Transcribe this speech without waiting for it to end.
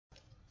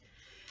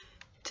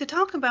To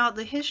talk about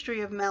the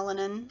history of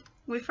melanin,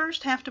 we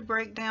first have to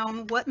break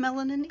down what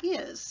melanin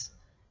is.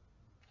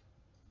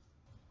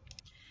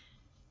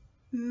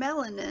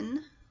 Melanin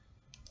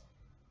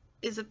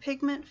is a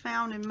pigment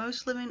found in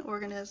most living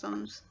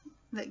organisms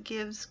that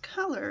gives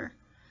color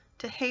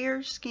to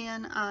hair,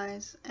 skin,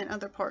 eyes, and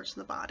other parts of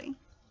the body.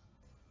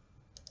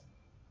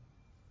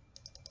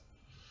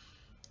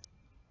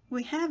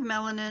 We have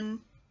melanin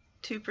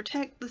to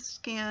protect the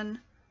skin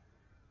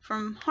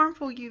from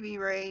harmful UV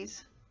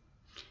rays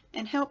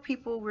and help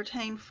people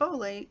retain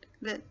folate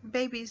that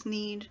babies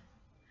need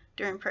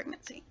during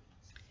pregnancy.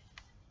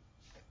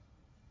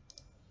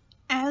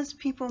 As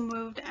people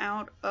moved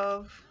out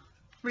of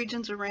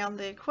regions around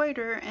the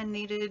equator and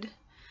needed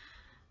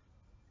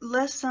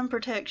less sun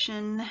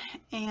protection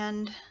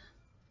and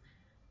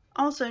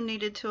also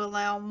needed to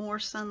allow more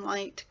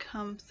sunlight to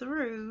come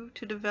through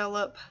to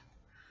develop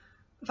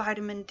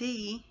vitamin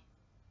D,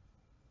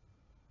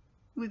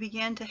 we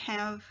began to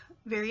have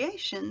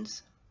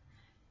variations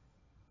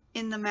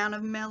in the amount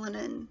of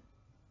melanin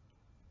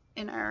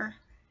in our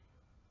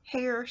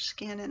hair,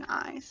 skin, and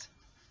eyes.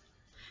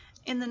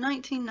 In the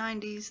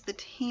 1990s, the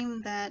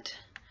team that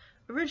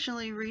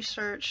originally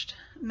researched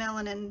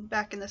melanin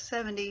back in the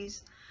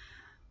 70s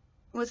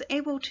was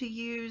able to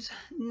use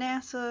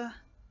NASA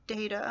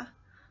data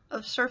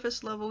of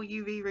surface level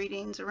UV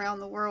readings around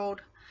the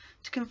world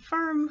to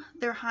confirm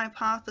their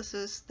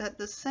hypothesis that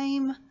the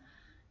same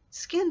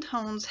skin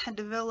tones had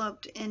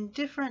developed in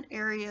different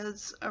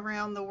areas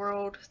around the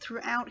world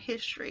throughout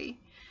history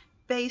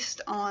based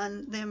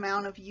on the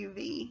amount of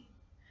UV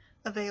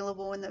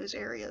available in those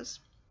areas.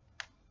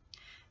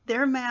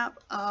 Their map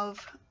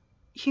of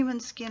human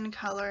skin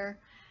color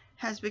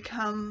has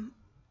become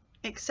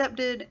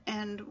accepted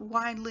and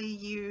widely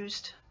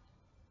used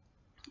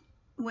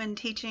when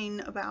teaching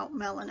about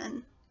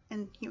melanin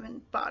in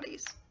human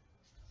bodies.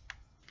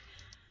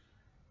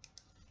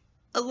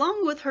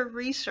 Along with her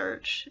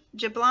research,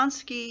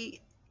 Jablonski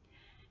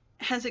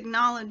has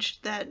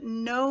acknowledged that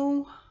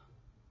no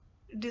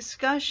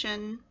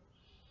discussion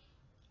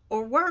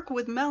or work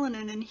with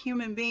melanin in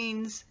human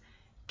beings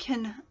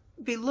can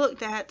be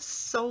looked at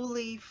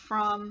solely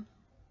from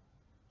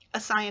a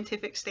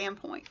scientific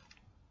standpoint.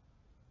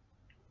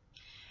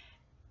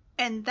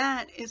 And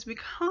that is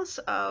because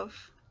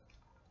of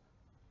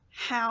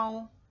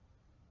how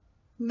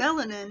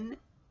melanin,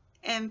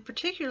 and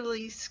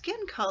particularly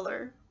skin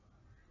color,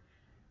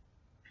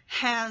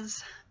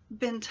 has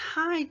been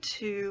tied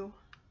to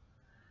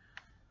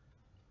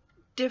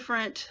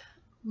different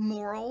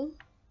moral,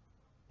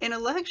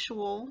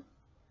 intellectual,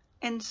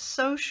 and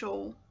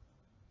social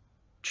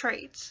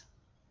traits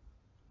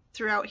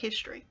throughout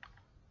history.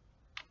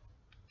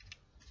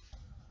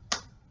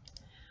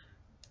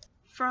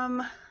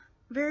 From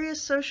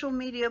various social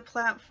media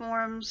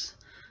platforms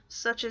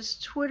such as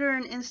Twitter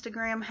and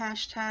Instagram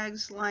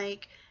hashtags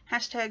like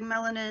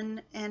 #melanin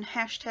and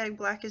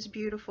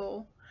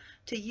 #blackisbeautiful,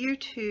 to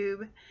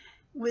YouTube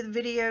with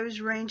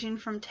videos ranging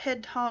from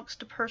TED Talks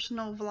to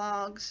personal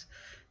vlogs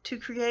to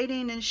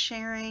creating and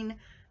sharing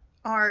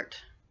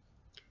art,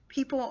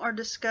 people are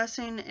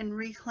discussing and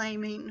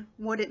reclaiming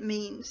what it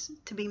means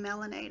to be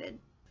melanated.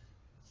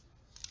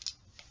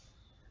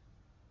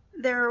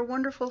 There are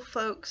wonderful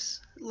folks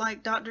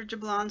like Dr.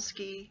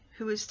 Jablonski,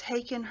 who has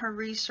taken her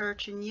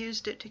research and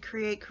used it to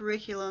create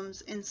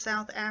curriculums in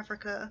South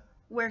Africa,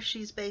 where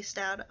she's based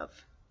out of.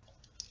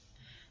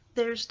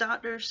 There's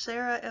Dr.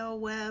 Sarah L.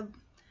 Webb,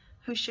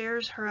 who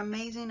shares her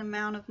amazing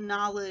amount of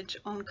knowledge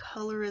on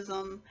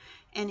colorism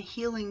and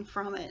healing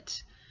from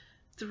it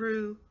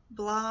through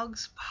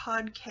blogs,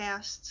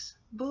 podcasts,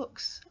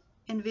 books,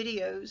 and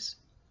videos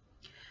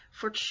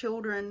for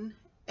children,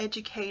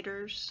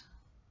 educators,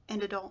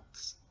 and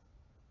adults.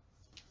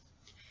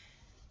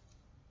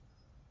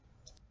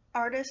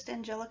 Artist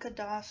Angelica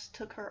Doss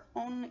took her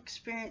own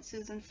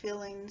experiences and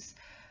feelings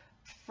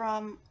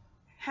from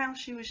how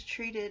she was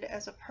treated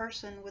as a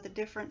person with a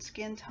different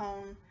skin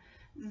tone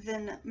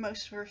than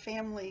most of her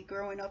family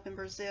growing up in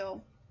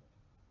Brazil,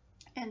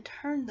 and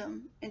turned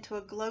them into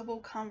a global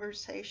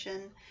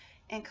conversation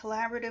and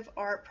collaborative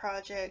art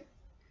project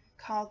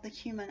called the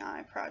Human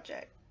Eye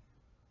Project.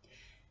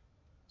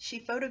 She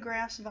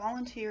photographs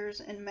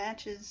volunteers and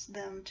matches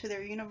them to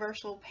their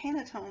universal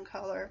Pantone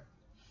color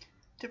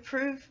to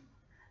prove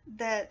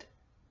that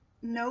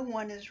no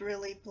one is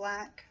really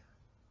black,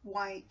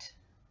 white,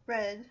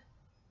 red,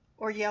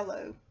 or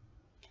yellow,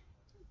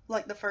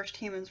 like the first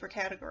humans were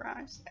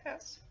categorized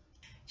as.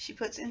 She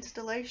puts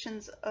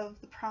installations of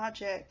the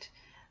project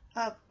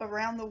up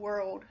around the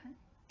world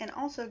and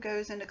also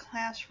goes into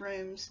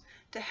classrooms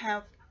to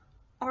have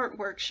art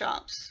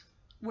workshops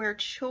where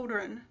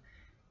children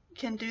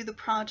can do the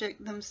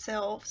project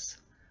themselves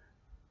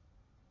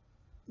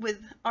with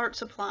art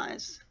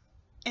supplies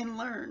and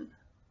learn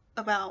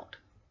about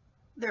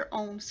their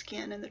own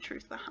skin and the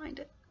truth behind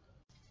it.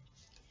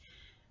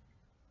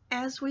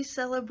 As we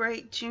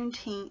celebrate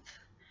Juneteenth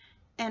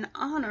and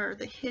honor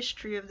the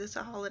history of this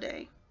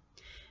holiday,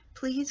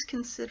 please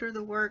consider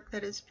the work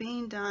that is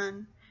being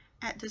done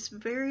at this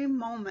very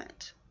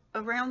moment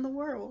around the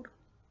world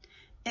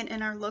and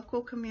in our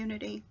local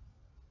community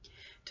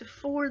to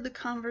forward the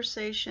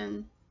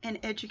conversation and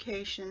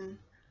education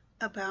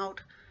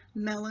about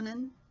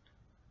melanin,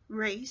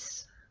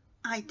 race,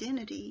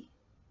 identity,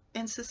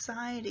 and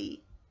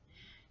society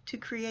to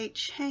create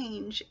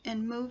change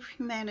and move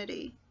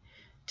humanity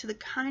to the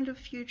kind of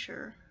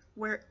future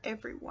where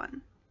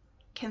everyone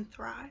can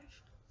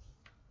thrive.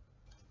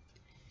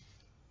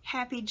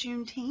 Happy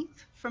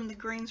Juneteenth from the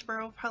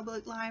Greensboro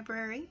Public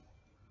Library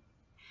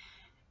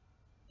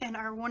and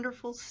our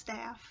wonderful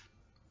staff.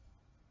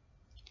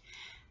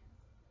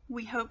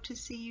 We hope to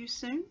see you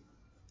soon.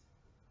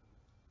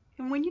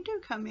 And when you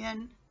do come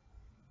in,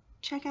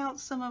 check out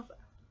some of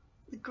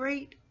the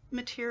great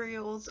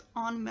materials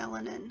on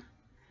melanin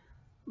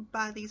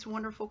by these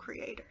wonderful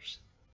creators.